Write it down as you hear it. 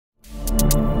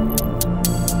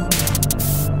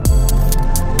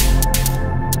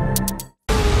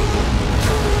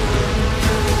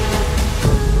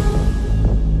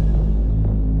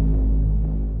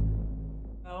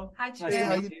Nice to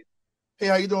Terrell. meet you. Hey,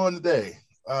 how you doing today?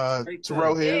 Very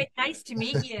Terrell good. here. Good. Nice to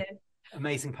meet you.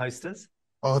 Amazing posters.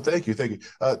 Oh, thank you, thank you.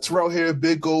 Terrell here,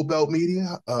 Big Gold Belt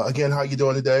Media. Again, how you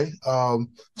doing today?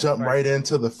 Jump Very right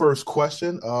into the first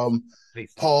question.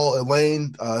 pleased. Paul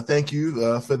Elaine, thank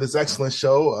you for this excellent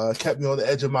show. Kept me on the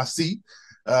edge of my seat.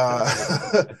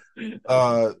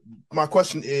 Uh, my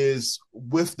question is,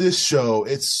 with this show,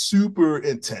 it's super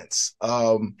intense.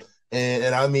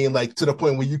 And I mean, like, to the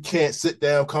point where you can't sit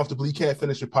down comfortably, you can't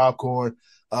finish your popcorn.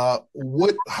 How,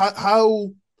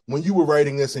 when you were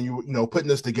writing this and you putting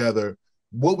this together,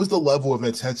 what was the level of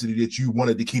intensity that you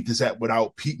wanted to keep this at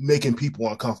without making people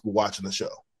uncomfortable watching the show?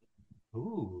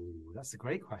 Ooh, that's a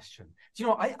great question. Do you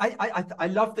know, I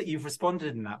love that you've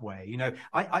responded in that way. You know,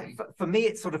 for me,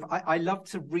 it's sort of, I love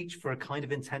to reach for a kind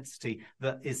of intensity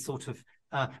that is sort of,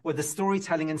 where the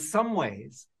storytelling in some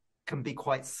ways can be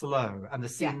quite slow and the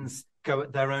scenes go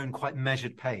at their own quite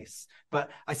measured pace.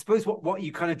 But I suppose what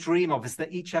you kind of dream of is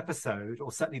that each episode,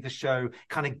 or certainly the show,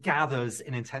 kind of gathers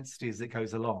in intensity as it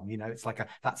goes along. You know, it's like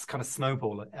that's kind of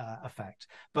snowball effect.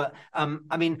 But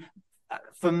I mean,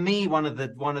 for me, one of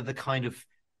the kind of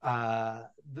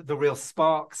the real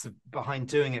sparks behind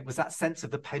doing it was that sense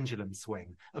of the pendulum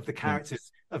swing of the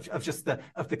characters, of just the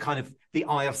kind of the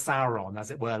Eye of Sauron,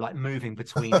 as it were, like moving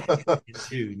between Hecate and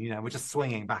June. You know, we're just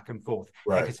swinging back and forth,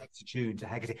 Right. Hecate to June to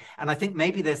Hecate. And I think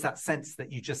maybe there's that sense that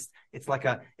it's like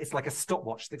a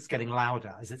stopwatch that's getting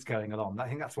louder as it's going along. I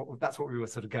think that's what we were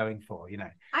sort of going for. You know,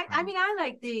 I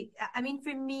mean,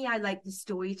 for me, I like the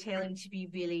storytelling to be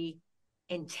really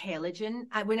intelligent.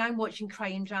 When I'm watching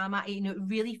crime drama, it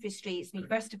really frustrates me.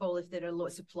 First of all, if there are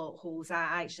lots of plot holes,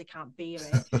 I actually can't bear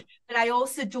it. But I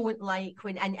also don't like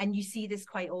when, and you see this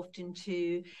quite often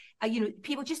too,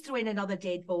 people just throw in another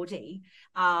dead body,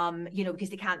 because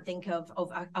they can't think of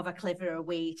a cleverer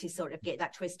way to sort of get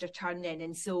that twist or turn in.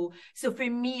 And so for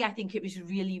me, I think it was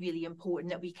really, really important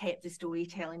that we kept the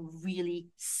storytelling really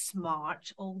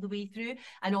smart all the way through.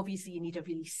 And obviously you need a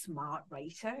really smart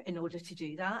writer in order to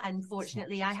do that. And fortunately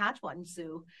I had one,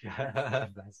 so.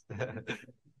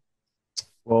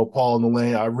 Well, Paul and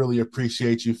Elaine, I really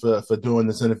appreciate you for doing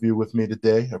this interview with me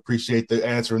today. I appreciate the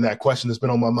answering that question that's been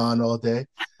on my mind all day.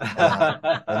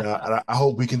 And I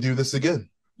hope we can do this again.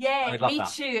 Yeah, me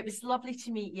too. It was lovely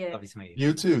to meet you. Lovely to meet you.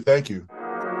 You too. Thank you.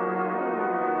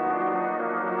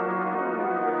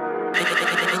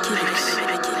 Thank you.